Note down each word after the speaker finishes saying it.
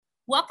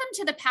Welcome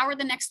to the Power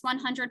the Next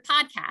 100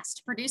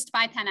 podcast, produced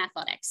by Penn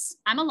Athletics.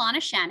 I'm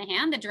Alana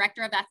Shanahan, the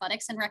Director of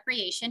Athletics and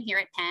Recreation here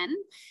at Penn,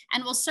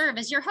 and will serve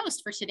as your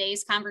host for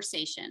today's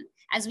conversation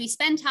as we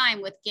spend time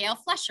with Gail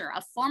Flesher,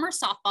 a former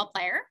softball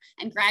player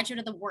and graduate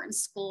of the Wharton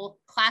School,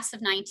 class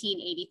of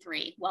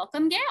 1983.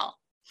 Welcome, Gail.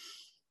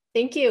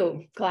 Thank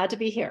you. Glad to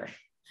be here.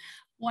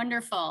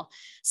 Wonderful.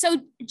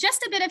 So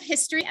just a bit of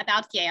history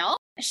about Gail.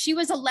 She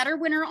was a letter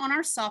winner on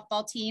our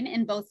softball team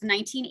in both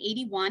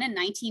 1981 and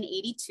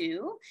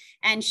 1982,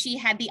 and she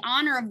had the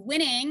honor of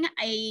winning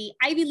a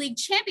Ivy League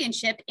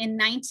championship in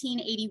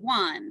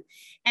 1981.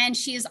 And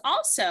she is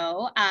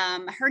also,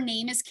 her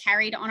name is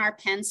carried on our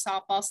Penn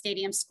softball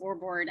stadium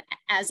scoreboard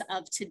as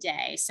of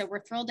today. So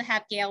we're thrilled to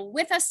have Gail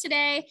with us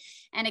today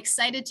and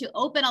excited to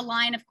open a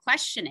line of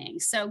questioning.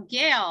 So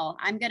Gail,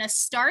 I'm going to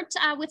start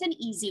with an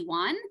easy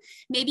one.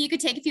 Maybe you could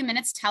take a few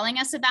minutes telling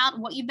us about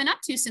what you've been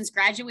up to since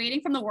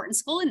graduating from the Wharton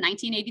School in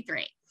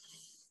 1983.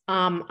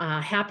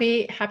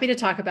 Happy to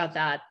talk about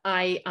that.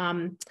 I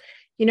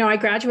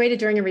graduated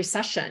during a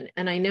recession,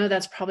 and I know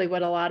that's probably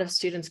what a lot of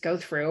students go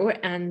through.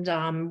 And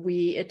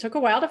it took a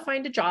while to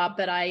find a job,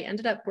 but I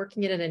ended up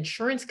working at an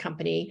insurance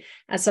company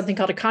as something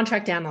called a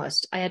contract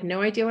analyst. I had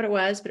no idea what it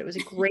was, but it was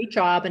a great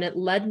job, and it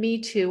led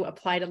me to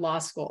apply to law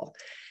school.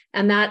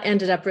 And that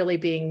ended up really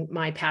being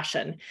my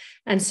passion.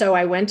 And so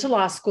I went to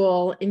law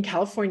school in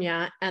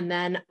California, and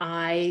then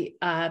I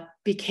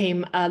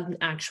became an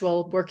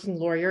actual working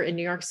lawyer in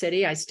New York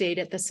City. I stayed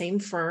at the same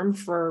firm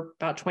for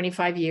about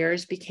 25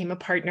 years, became a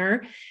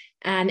partner,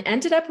 and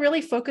ended up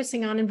really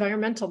focusing on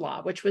environmental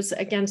law, which was,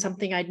 again,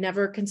 something I'd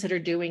never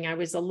considered doing. I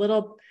was a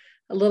little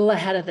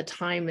ahead of the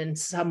time in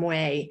some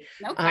way.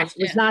 No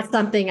question. It was not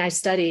something I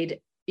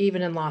studied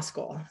even in law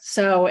school.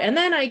 So, and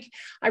then I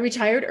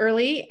retired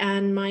early,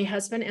 and my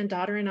husband and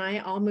daughter and I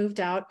all moved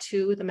out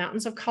to the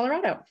mountains of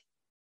Colorado.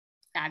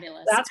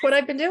 Fabulous. That's what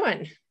I've been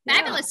doing.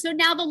 Fabulous. So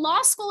now the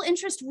law school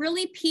interest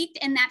really peaked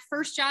in that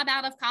first job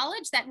out of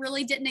college that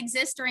really didn't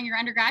exist during your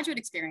undergraduate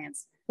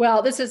experience.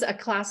 Well, this is a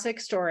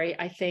classic story,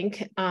 I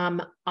think.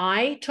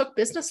 I took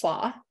business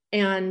law,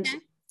 and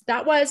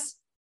that was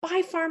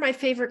by far my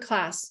favorite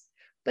class.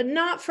 But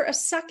not for a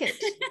second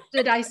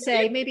did I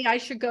say, maybe I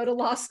should go to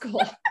law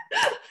school.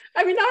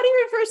 I mean, not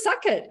even for a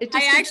second.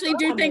 I actually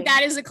do think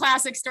that is a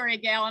classic story,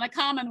 Gail, and a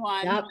common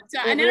one, yep,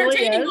 but, an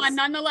entertaining one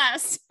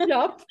nonetheless.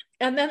 Yep.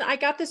 And then I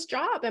got this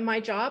job, and my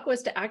job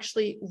was to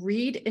actually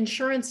read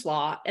insurance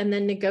law and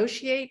then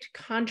negotiate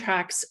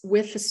contracts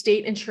with the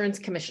state insurance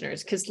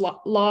commissioners, because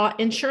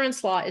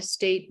insurance law is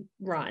state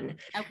run.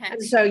 Okay.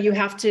 And so you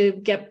have to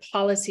get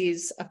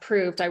policies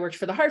approved. I worked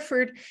for the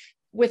Hartford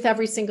with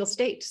every single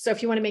state. So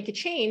if you want to make a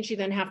change, you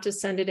then have to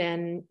send it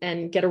in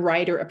and get a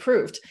rider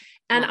approved.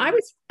 And I'm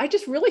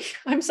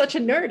such a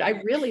nerd.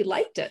 I really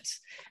liked it.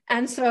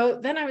 And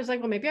so then I was like,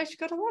 well, maybe I should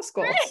go to law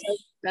school. Right. So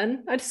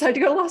then I decided to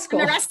go to law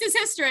school. And the rest is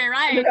history,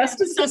 right? And the rest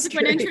is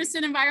subsequent history. Interest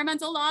in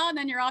environmental law, and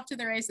then you're off to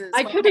the races.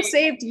 I could have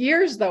saved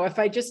years, though, if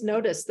I just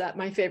noticed that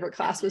my favorite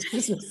class was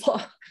business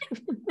law.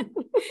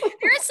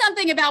 There is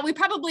something about, we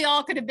probably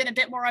all could have been a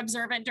bit more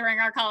observant during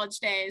our college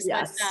days,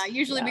 yes. But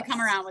usually we come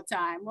around with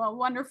time. Well,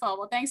 wonderful.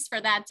 Well, thanks for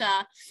that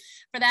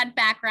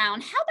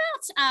background. How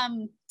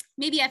about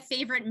maybe a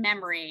favorite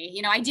memory,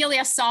 ideally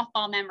a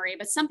softball memory,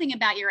 but something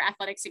about your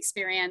athletics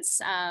experience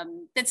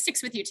that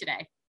sticks with you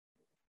today?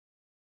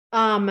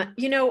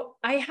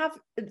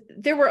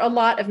 There were a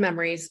lot of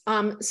memories,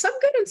 some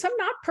good and some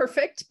not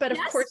perfect, but of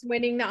course,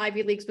 winning the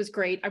Ivy Leagues was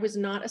great. I was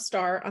not a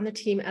star on the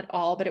team at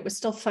all, but it was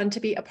still fun to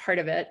be a part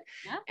of it.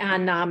 Yeah.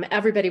 And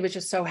everybody was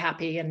just so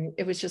happy, and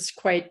it was just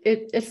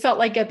it felt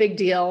like a big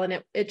deal,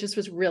 and it just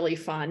was really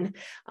fun.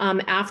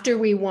 After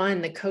we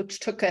won, the coach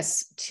took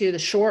us to the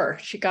shore.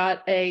 She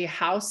got a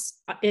house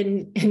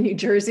in New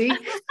Jersey,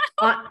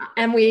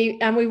 and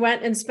we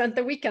went and spent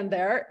the weekend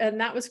there, and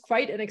that was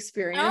quite an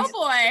experience.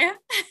 Oh boy.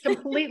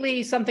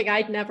 Completely something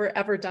I'd never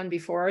ever done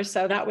before.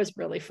 So that was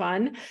really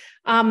fun.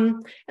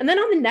 And then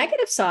on the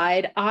negative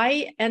side,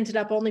 I ended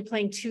up only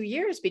playing 2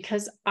 years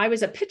because I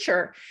was a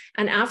pitcher.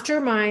 And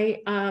after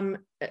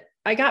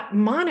I got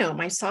mono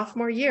my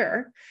sophomore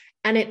year,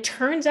 and it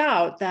turns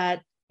out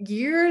that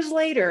years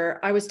later,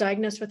 I was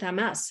diagnosed with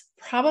MS,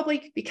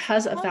 probably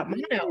because of that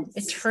mono,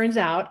 it turns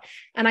out.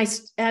 And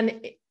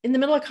in the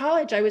middle of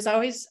college, I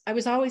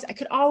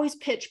could always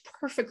pitch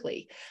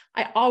perfectly.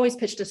 I always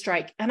pitched a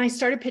strike, and I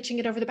started pitching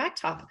it over the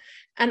back-top,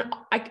 and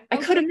I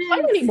couldn't play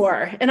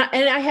anymore. And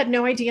I had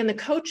no idea. And the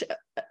coach,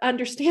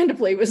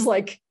 understandably, was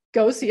like,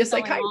 go see a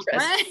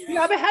psychiatrist. You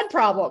have a head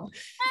problem.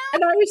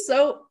 And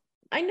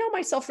I know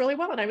myself really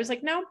well. And I was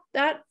like, no,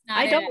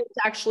 I don't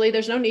actually,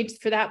 there's no need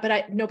for that.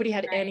 But nobody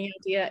had any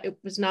idea. It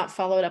was not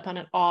followed up on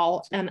at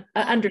all. And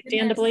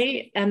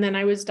understandably, and then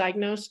I was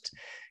diagnosed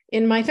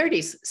in my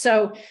 30s.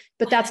 So,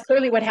 but that's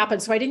clearly what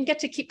happened. So I didn't get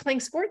to keep playing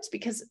sports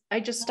because I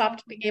just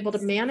stopped being able to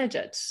manage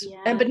it.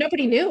 Yeah. But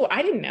nobody knew.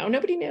 I didn't know.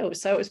 Nobody knew.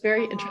 So it was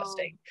very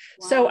interesting.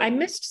 Wow. So I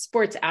missed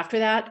sports after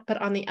that.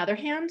 But on the other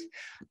hand,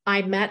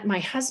 I met my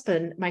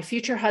husband, my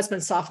future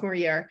husband, sophomore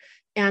year.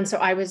 And so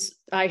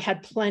I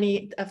had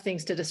plenty of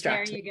things to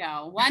distract me. There you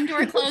go. One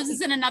door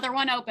closes and another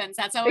one opens.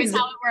 That's always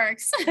how it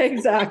works.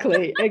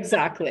 Exactly.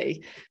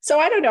 Exactly. So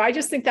I don't know. I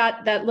just think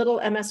that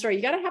little MS story,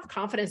 you got to have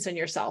confidence in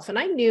yourself. And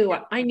I knew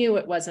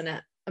it wasn't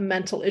a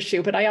mental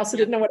issue, but I also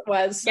didn't know what it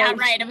was. So. Yeah,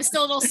 right. It was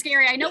still a little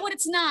scary. I know what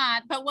it's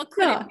not, but what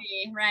could it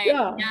be? Right.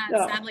 Yeah.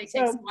 Sadly, it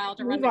takes a while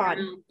to run the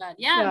ground, but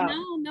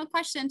no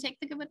question. Take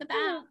the good with the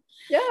bad.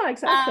 Yeah,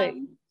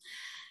 exactly.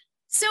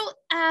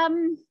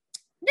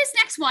 This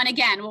next one,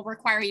 again, will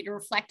require you to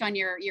reflect on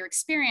your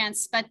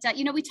experience, but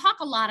we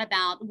talk a lot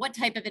about what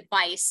type of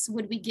advice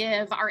would we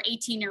give our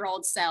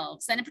 18-year-old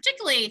selves, and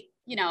particularly,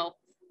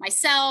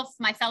 myself,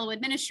 my fellow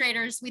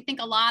administrators, we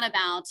think a lot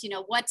about,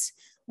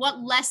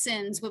 what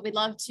lessons would we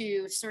love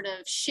to sort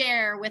of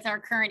share with our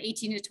current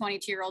 18 to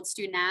 22-year-old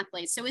student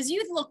athletes. So as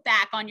you look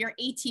back on your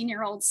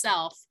 18-year-old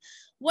self,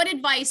 what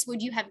advice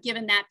would you have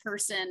given that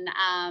person,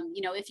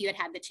 if you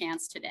had the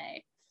chance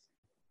today?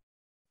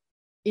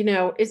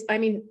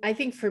 I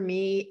think for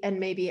me, and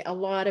maybe a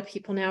lot of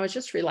people now, is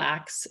just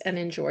relax and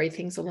enjoy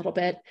things a little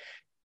bit.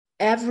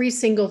 Every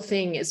single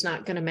thing is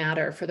not going to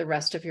matter for the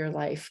rest of your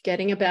life.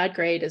 Getting a bad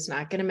grade is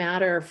not going to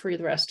matter for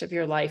the rest of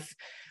your life.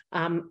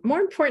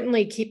 More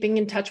importantly, keeping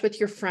in touch with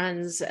your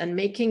friends and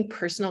making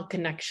personal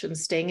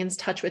connections, staying in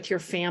touch with your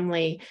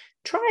family,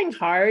 trying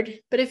hard.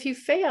 But if you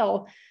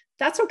fail,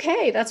 that's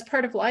okay. That's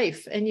part of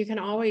life. And you can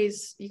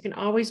always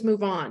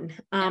move on.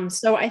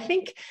 So I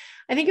think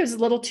it was a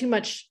little too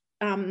much,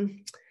 not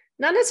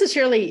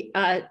necessarily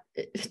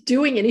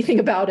doing anything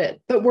about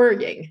it, but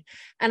worrying.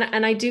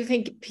 And I do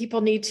think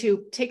people need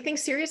to take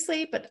things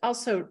seriously, but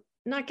also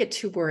not get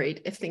too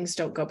worried if things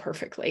don't go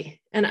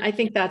perfectly. And I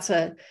think that's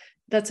a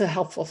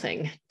helpful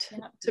thing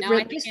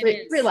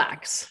to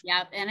relax.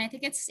 Yeah. And I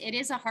think it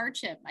is a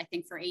hardship, I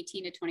think, for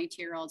 18 to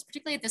 22-year-olds,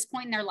 particularly at this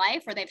point in their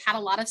life where they've had a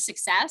lot of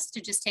success,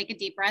 to just take a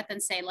deep breath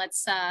and say,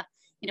 let's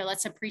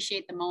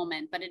appreciate the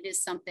moment. But it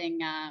is something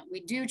we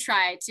do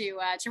try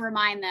to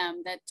remind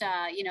them that,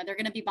 they're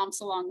going to be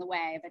bumps along the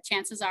way, but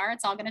chances are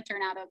it's all going to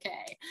turn out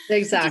okay.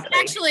 Exactly. Which is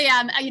actually,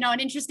 an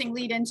interesting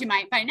lead into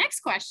my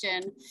next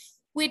question,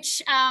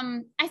 which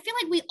I feel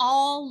like we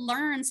all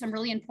learn some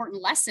really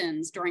important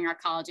lessons during our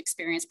college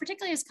experience,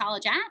 particularly as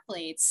college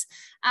athletes.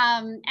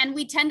 And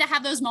we tend to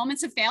have those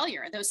moments of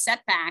failure, those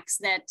setbacks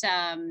that,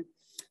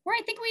 where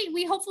I think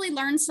we hopefully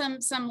learn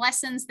some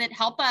lessons that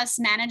help us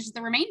manage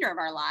the remainder of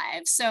our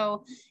lives.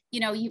 So,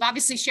 you've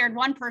obviously shared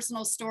one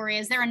personal story.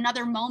 Is there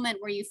another moment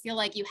where you feel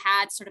like you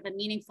had sort of a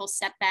meaningful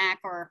setback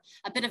or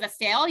a bit of a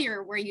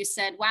failure where you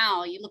said,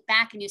 wow, you look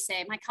back and you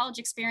say, my college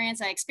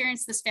experience, I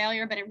experienced this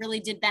failure, but it really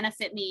did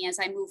benefit me as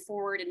I move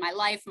forward in my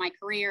life, my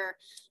career,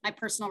 my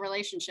personal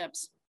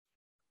relationships?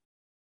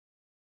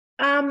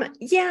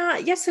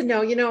 Yes and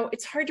no.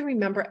 It's hard to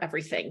remember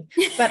everything,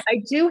 but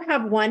I do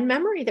have one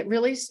memory that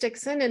really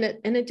sticks in,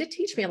 and it did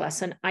teach me a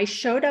lesson. I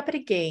showed up at a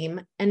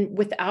game, and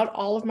without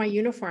all of my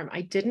uniform,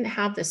 I didn't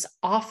have this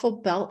awful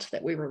belt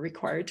that we were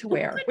required to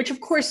wear, which of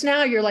course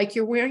now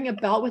you're wearing a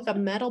belt with a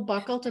metal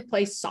buckle to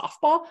play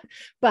softball,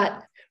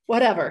 but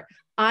whatever.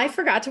 I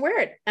forgot to wear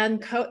it.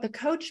 And the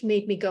coach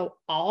made me go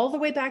all the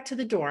way back to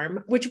the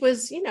dorm, which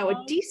was, a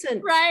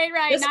decent. Right.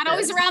 Distance. Not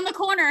always around the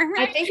corner.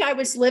 Right? I think I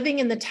was living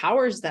in the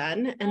towers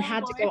then and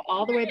had to go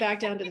all the way back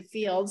down to the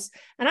fields.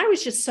 And I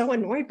was just so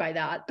annoyed by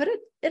that. But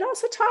it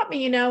also taught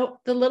me,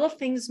 the little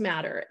things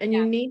matter and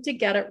you need to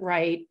get it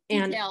right.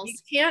 And you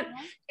can't,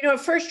 at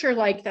first you're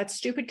like, that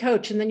stupid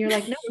coach. And then you're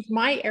like, no, it's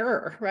my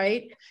error.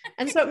 Right.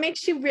 And so it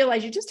makes you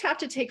realize you just have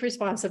to take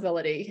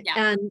responsibility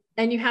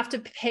and you have to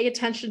pay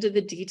attention to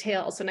the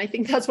details. And I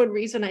think that's one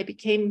reason I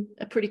became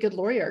a pretty good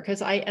lawyer,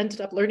 because I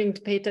ended up learning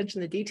to pay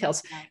attention to the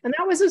details. And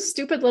that was a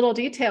stupid little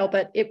detail,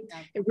 but it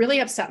really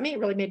upset me. It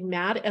really made me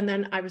mad. And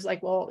then I was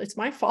like, well, it's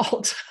my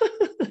fault.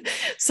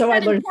 So I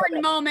learned an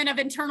important moment of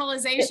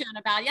internalization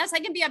about, yes, I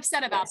can be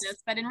upset about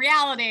this, but in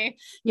reality,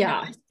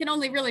 I can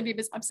only really be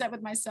upset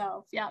with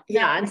myself. Yeah.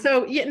 And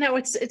so,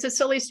 it's a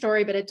silly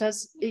story, but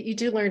you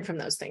do learn from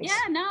those things.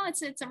 Yeah, no,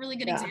 it's a really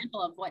good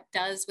example of what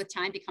does with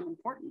time become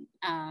important,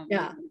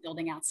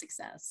 building out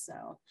success.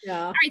 So,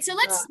 all right, so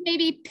let's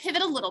maybe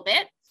pivot a little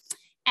bit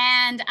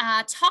and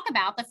talk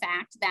about the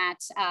fact that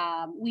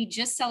we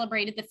just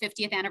celebrated the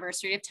 50th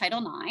anniversary of Title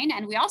IX,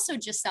 and we also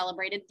just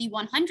celebrated the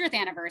 100th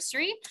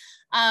anniversary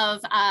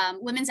of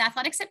women's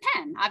athletics at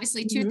Penn.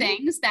 Obviously, two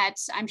things that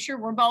I'm sure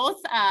we're both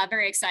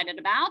very excited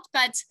about,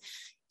 but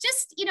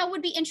just,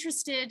 would be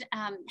interested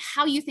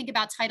how you think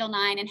about Title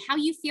IX and how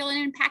you feel it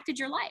impacted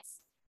your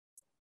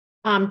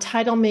life.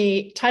 Title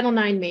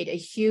IX made a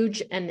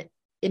huge and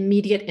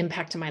immediate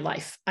impact in my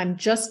life. I'm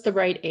just the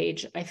right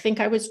age. I think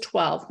I was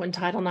 12 when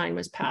Title IX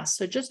was passed,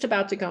 so just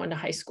about to go into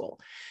high school.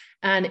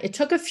 And it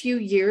took a few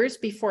years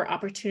before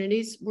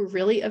opportunities were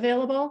really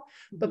available.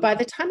 But by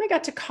the time I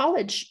got to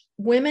college,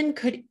 women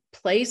could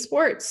play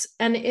sports,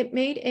 and it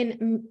made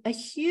a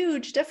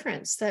huge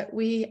difference that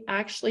we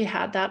actually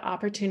had that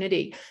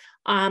opportunity.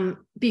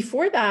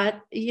 Before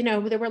that,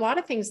 there were a lot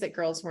of things that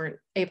girls weren't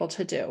able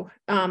to do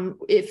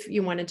if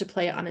you wanted to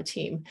play on a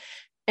team.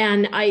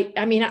 And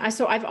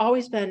so I've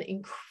always been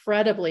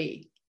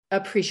incredibly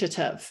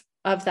appreciative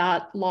of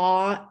that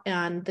law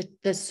and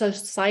the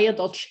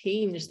societal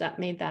change that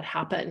made that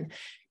happen.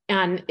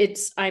 And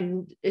it's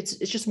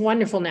just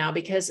wonderful now,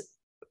 because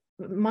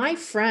my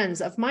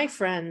friends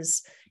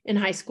in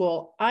high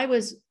school, I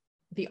was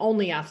the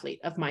only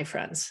athlete of my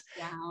friends.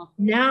 Wow.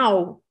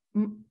 Now,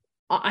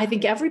 I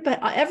think every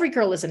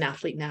girl is an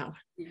athlete now,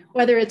 Yeah.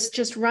 whether it's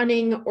just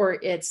running or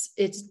it's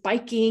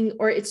biking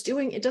or it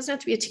doesn't have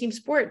to be a team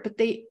sport,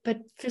 but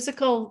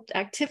physical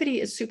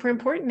activity is super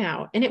important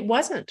now. And it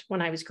wasn't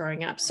when I was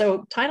growing up.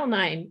 So Title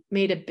IX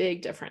made a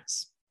big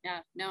difference.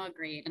 Yeah, no,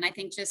 agreed. And I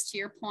think just to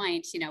your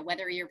point,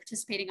 whether you're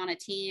participating on a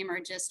team or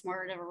just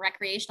more of a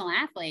recreational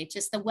athlete,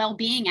 just the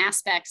well-being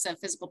aspects of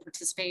physical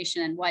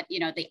participation and what,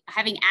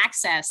 having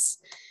access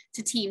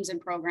to teams and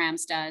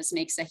programs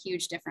makes a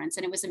huge difference.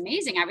 And it was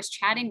amazing. I was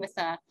chatting with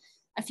a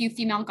few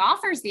female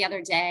golfers the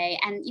other day,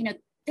 and,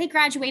 they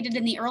graduated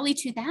in the early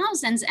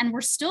 2000s and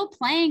were still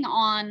playing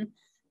on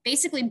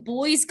basically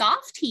boys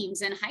golf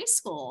teams in high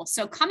school.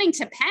 So coming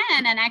to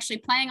Penn and actually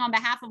playing on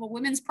behalf of a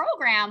women's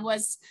program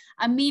was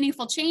a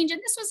meaningful change. And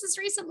this was as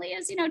recently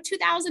as,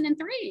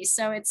 2003.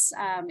 So it's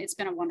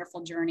been a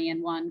wonderful journey,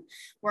 and one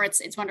where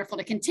it's wonderful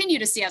to continue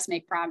to see us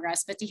make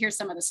progress, but to hear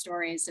some of the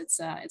stories,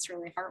 it's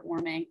really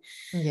heartwarming.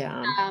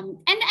 Yeah. And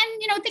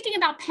thinking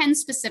about Penn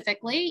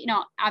specifically,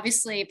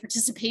 obviously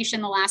participation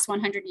in the last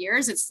 100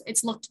 years,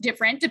 it's looked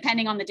different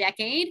depending on the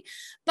decade,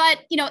 but,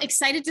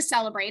 excited to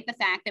celebrate the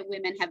fact that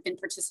women have been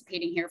participating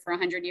here for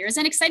 100 years,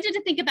 and excited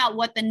to think about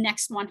what the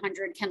next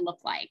 100 can look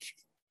like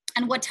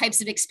and what types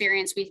of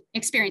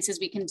experiences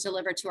we can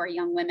deliver to our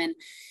young women.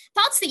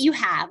 Thoughts that you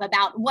have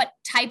about what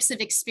types of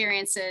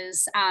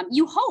experiences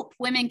you hope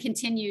women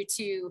continue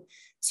to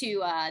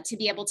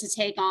be able to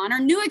take on, or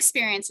new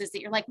experiences that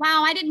you're like,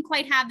 wow, I didn't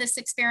quite have this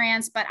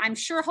experience, but I'm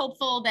sure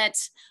hopeful that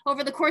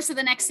over the course of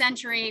the next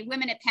century,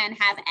 women at Penn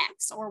have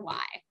X or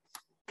Y.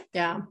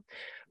 Yeah.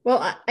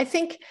 Well, I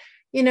think,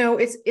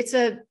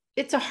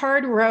 it's a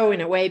hard row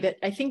in a way, but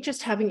I think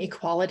just having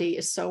equality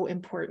is so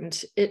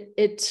important.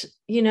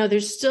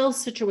 There's still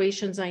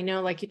situations, I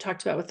know, like you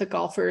talked about with the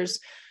golfers,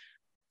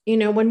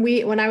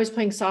 when I was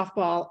playing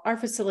softball, our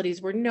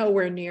facilities were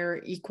nowhere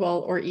near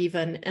equal or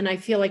even. And I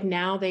feel like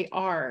now they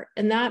are.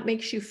 And that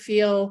makes you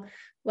feel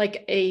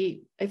like a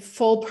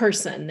full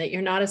person, that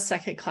you're not a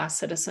second class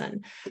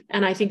citizen.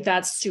 And I think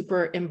that's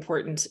super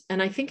important.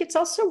 And I think it's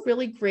also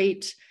really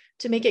great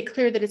to make it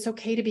clear that it's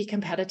okay to be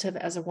competitive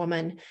as a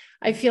woman.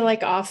 I feel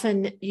like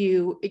often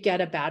you get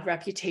a bad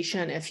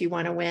reputation if you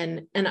want to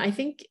win. And I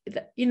think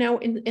that,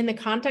 in the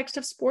context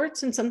of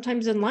sports and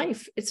sometimes in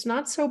life, it's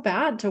not so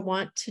bad to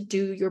want to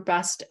do your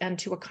best and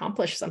to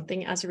accomplish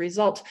something as a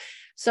result.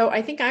 So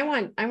I think I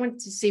want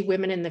to see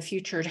women in the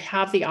future to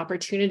have the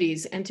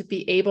opportunities and to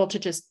be able to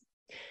just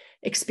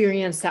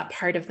experience that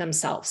part of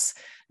themselves,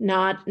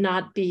 not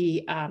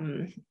be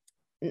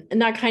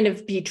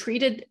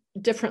treated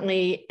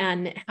differently,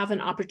 and have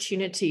an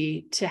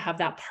opportunity to have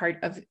that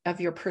part of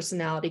your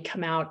personality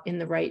come out in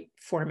the right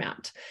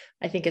format.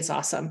 I think it's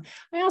awesome.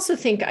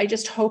 I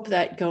just hope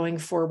that going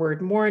forward,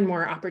 more and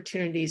more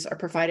opportunities are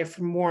provided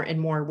for more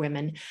and more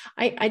women.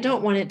 I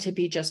don't want it to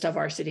be just a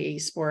varsity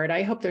sport.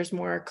 I hope there's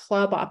more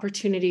club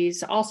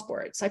opportunities, all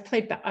sports. I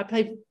played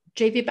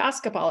JV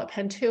basketball at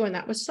Penn too, and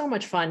that was so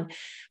much fun.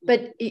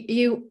 But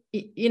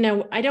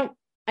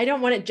I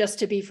don't want it just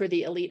to be for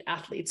the elite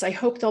athletes. I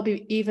hope there'll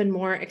be even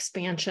more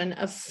expansion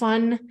of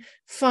fun,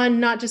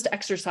 not just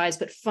exercise,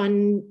 but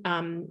fun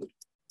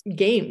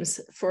games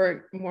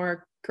for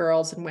more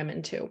girls and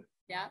women too.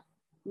 Yeah,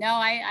 no,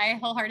 I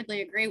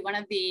wholeheartedly agree. One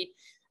of the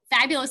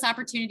fabulous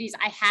opportunities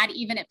I had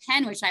even at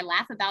Penn, which I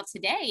laugh about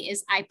today,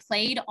 is I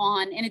played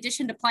on, in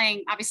addition to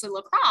playing obviously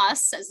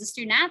lacrosse as a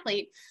student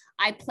athlete,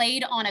 I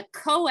played on a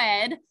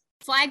co-ed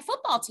flag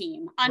football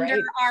team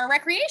under our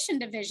recreation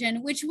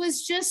division, which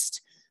was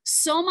just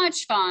so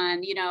much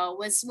fun,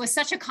 was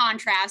such a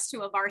contrast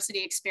to a varsity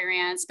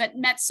experience, but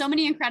met so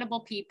many incredible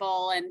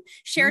people and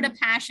shared a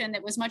passion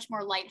that was much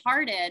more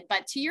lighthearted.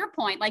 But to your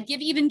point, like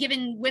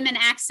giving women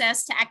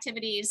access to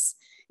activities,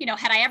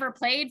 had I ever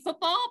played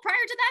football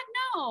prior to that?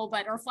 No,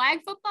 or flag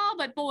football,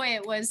 but boy,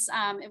 it was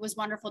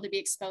wonderful to be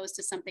exposed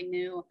to something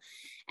new.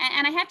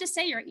 And I have to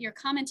say your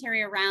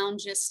commentary around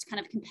just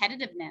kind of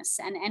competitiveness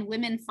and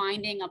women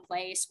finding a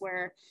place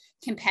where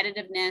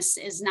competitiveness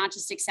is not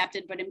just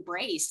accepted, but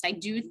embraced. I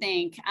do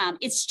think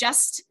it's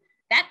just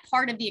that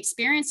part of the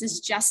experience is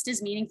just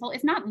as meaningful,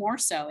 if not more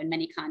so in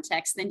many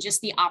contexts, than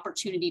just the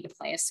opportunity to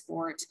play a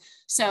sport.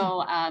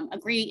 So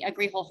agree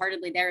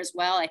wholeheartedly there as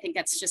well. I think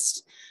that's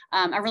just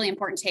a really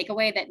important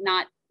takeaway that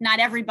not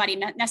everybody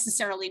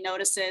necessarily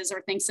notices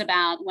or thinks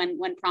about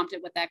when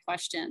prompted with that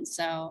question.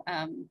 So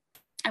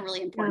a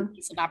really important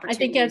piece of opportunity. I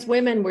think as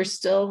women, we're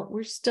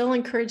still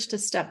encouraged to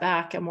step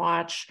back and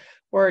watch,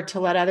 or to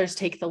let others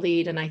take the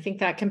lead. And I think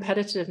that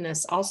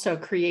competitiveness also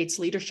creates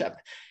leadership.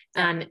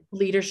 And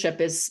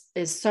leadership is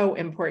so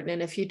important.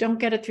 And if you don't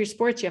get it through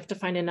sports, you have to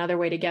find another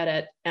way to get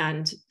it.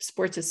 And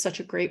sports is such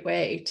a great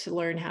way to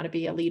learn how to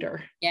be a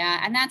leader.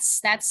 Yeah. And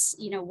that's,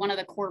 one of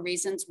the core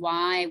reasons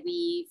why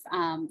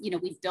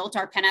we've built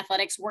our Penn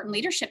Athletics Wharton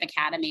Leadership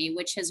Academy,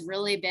 which has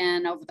really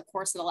been over the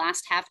course of the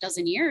last half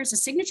dozen years, a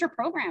signature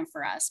program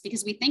for us,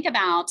 because we think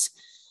about,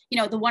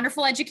 the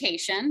wonderful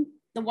education,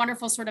 the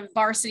wonderful sort of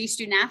varsity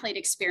student athlete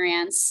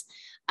experience,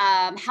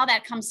 how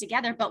that comes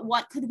together, but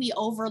what could we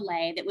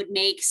overlay that would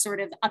make sort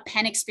of a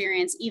Penn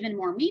experience even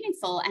more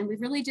meaningful? And we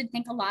really did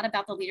think a lot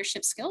about the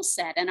leadership skill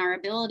set and our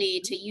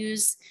ability to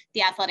use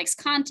the athletics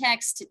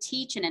context to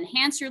teach and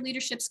enhance your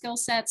leadership skill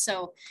set.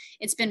 So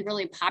it's been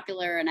really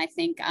popular, and I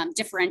think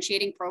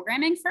differentiating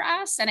programming for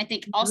us. And I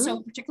think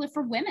also particularly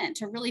for women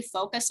to really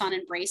focus on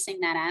embracing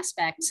that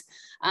aspect,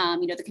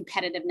 the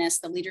competitiveness,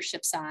 the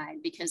leadership side,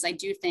 because I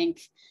do think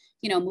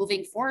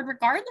moving forward,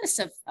 regardless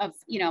of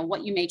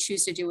what you may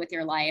choose to do with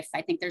your life,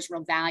 I think there's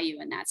real value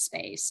in that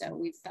space.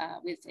 So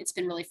it's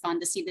been really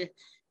fun to see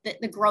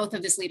the growth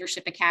of this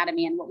leadership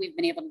academy and what we've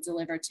been able to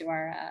deliver to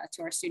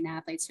our student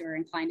athletes who are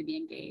inclined to be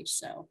engaged.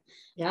 So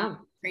yeah,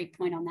 great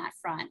point on that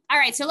front. All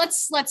right, so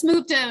let's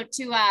move to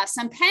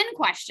some Penn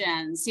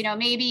questions.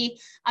 Maybe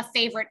a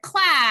favorite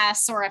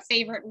class or a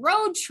favorite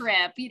road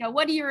trip.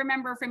 What do you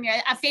remember from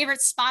a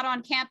favorite spot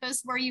on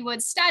campus where you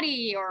would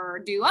study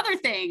or do other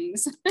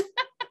things?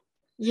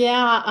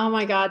 Yeah. Oh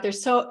my God.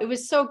 It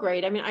was so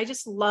great. I mean, I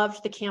just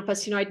loved the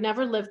campus. I'd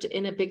never lived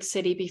in a big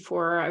city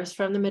before. I was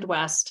from the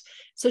Midwest.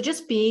 So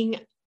just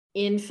being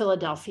in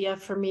Philadelphia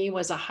for me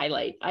was a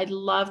highlight. I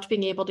loved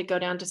being able to go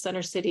down to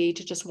Center City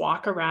to just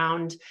walk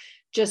around,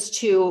 just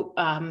to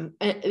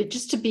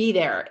be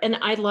there. And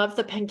I love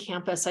the Penn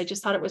campus. I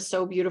just thought it was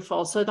so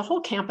beautiful. So the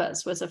whole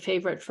campus was a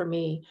favorite for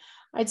me.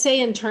 I'd say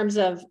in terms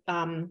of,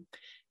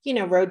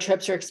 road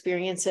trips or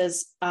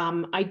experiences.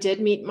 I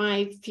did meet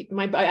I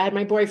had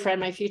my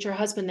boyfriend, my future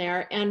husband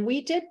there, and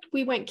we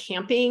went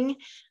camping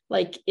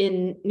like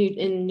in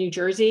New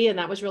Jersey, and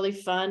that was really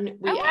fun.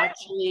 We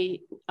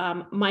actually,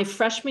 my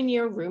freshman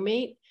year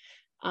roommate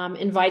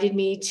invited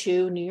me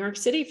to New York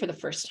City for the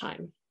first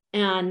time.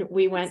 And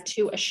we went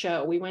to a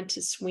show. We went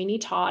to Sweeney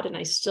Todd, and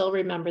I still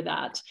remember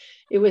that.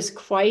 It was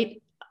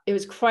quite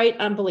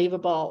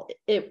unbelievable.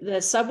 The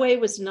subway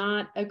was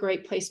not a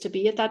great place to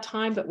be at that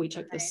time, but we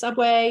took the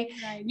subway.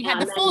 Right. You had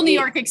the full New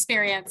York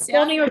experience.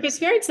 Full New York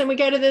experience. Then we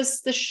go to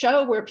this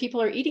show where people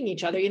are eating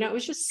each other. It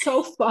was just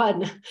so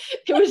fun.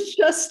 It was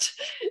just,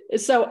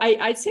 so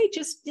I'd say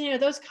just,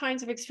 those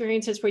kinds of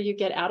experiences where you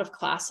get out of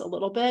class a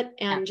little bit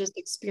and just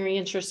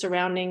experience your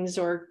surroundings,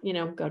 or,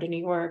 go to New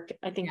York.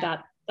 I think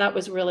that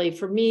was really,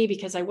 for me,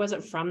 because I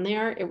wasn't from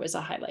there, it was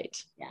a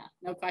highlight. Yeah,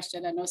 no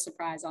question and no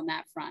surprise on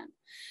that front.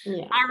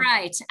 Yeah. All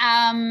right.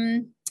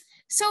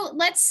 So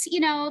let's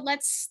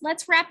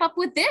wrap up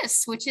with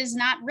this, which is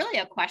not really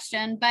a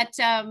question, but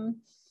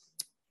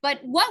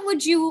what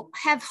would you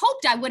have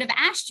hoped I would have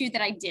asked you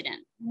that I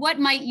didn't? What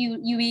might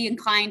you be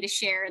inclined to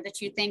share that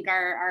you think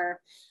our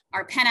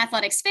Penn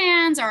Athletics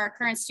fans or our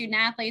current student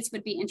athletes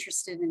would be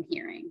interested in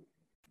hearing?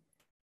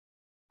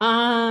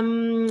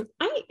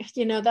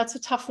 That's a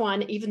tough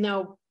one, even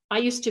though I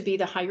used to be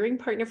the hiring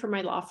partner for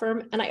my law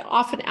firm, and I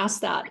often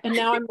ask that. And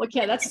now I'm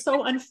looking at that's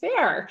so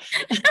unfair.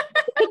 It's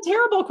a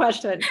terrible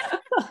question.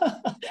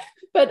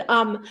 But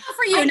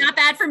for you, not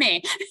bad for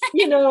me.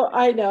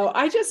 I know.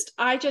 I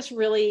just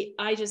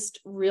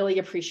really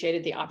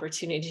appreciated the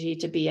opportunity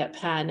to be at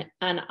Penn,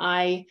 and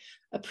I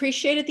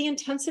appreciated the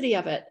intensity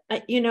of it.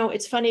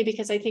 It's funny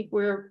because I think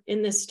we're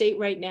in this state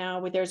right now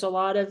where there's a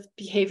lot of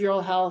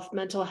behavioral health,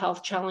 mental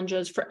health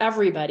challenges for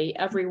everybody,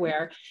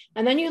 everywhere.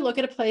 And then you look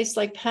at a place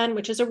like Penn,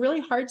 which is a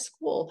really hard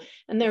school,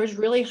 and there's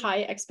really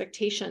high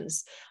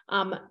expectations.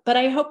 But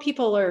I hope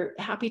people are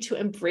happy to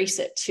embrace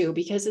it too,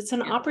 because it's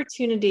an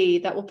opportunity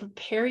that will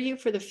prepare you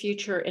for the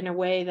future in a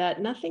way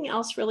that nothing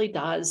else really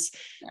does.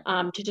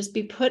 To just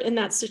be put in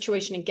that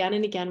situation again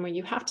and again, where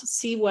you have to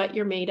see what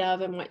you're made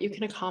of and what you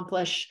can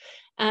accomplish.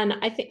 And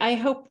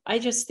I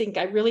just think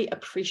I really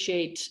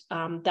appreciate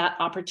that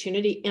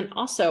opportunity. And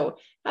also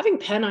having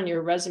Penn on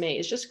your resume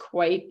is just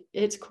quite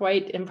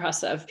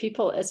impressive.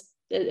 People,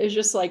 it's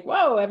just like,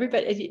 whoa,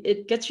 everybody,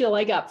 it gets you a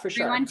leg up for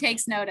sure. Everyone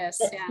takes notice.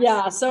 Yes.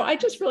 Yeah. So I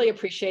just really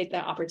appreciate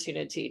the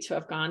opportunity to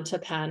have gone to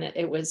Penn.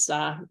 It was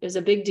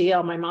a big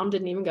deal. My mom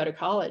didn't even go to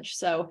college,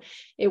 so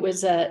it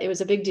was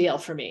a big deal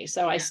for me.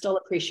 So I still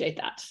appreciate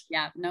that.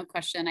 Yeah, no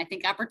question. I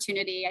think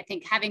opportunity, I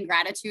think having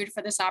gratitude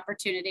for this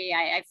opportunity,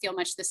 I feel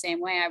much the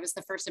same way. I was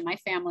the first in my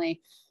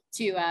family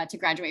to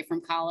graduate from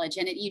college.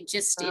 And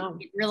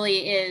it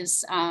really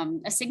is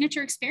a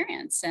signature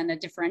experience and a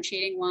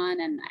differentiating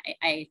one. And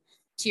I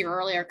to your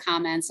earlier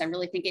comments, I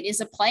really think it is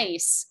a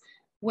place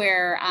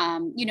where,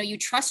 you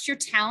trust your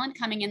talent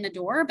coming in the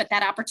door, but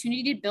that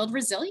opportunity to build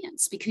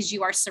resilience because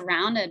you are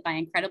surrounded by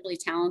incredibly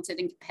talented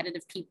and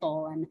competitive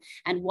people,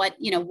 and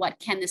what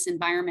can this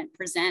environment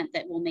present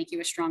that will make you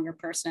a stronger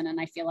person. And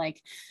I feel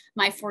like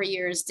my 4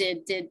 years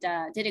did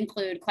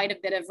include quite a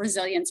bit of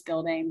resilience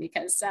building,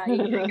 because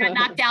you got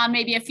knocked down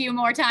maybe a few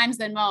more times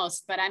than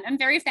most, but I'm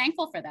very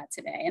thankful for that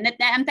today. And that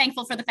I'm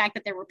thankful for the fact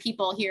that there were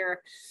people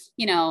here,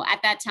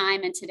 at that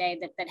time and today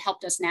that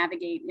helped us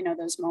navigate,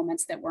 those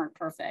moments that weren't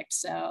perfect.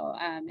 So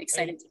I'm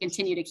excited to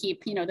continue to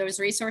keep, those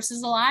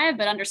resources alive,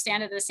 but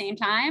understand at the same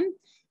time,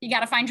 you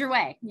got to find your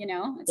way,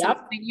 at some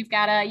point you've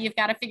got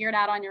to figure it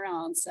out on your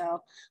own.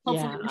 So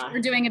hopefully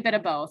we're doing a bit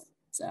of both.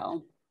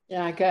 So.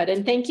 Yeah, good.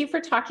 And thank you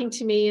for talking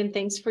to me, and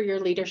thanks for your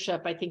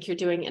leadership. I think you're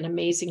doing an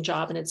amazing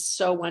job, and it's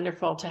so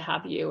wonderful to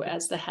have you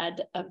as the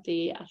head of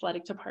the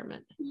athletic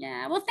department.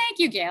 Yeah, well, thank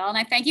you, Gail. And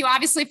I thank you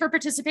obviously for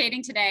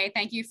participating today.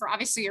 Thank you for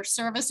obviously your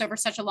service over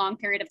such a long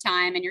period of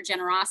time and your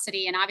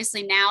generosity. And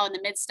obviously now in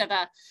the midst of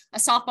a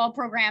softball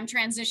program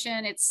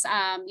transition, it's,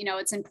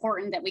 it's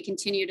important that we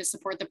continue to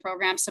support the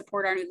program,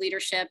 support our new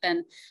leadership.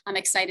 And I'm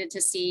excited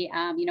to see,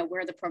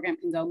 where the program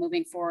can go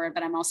moving forward.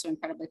 But I'm also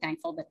incredibly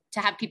thankful to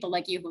have people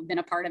like you who've been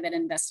a part of it,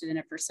 invested in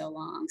it for so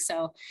long.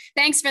 So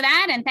thanks for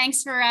that. And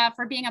thanks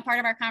for being a part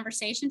of our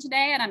conversation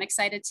today. And I'm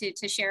excited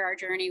to share our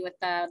journey with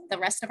the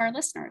rest of our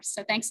listeners.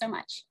 So thanks so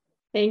much.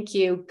 Thank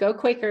you. Go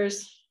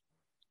Quakers.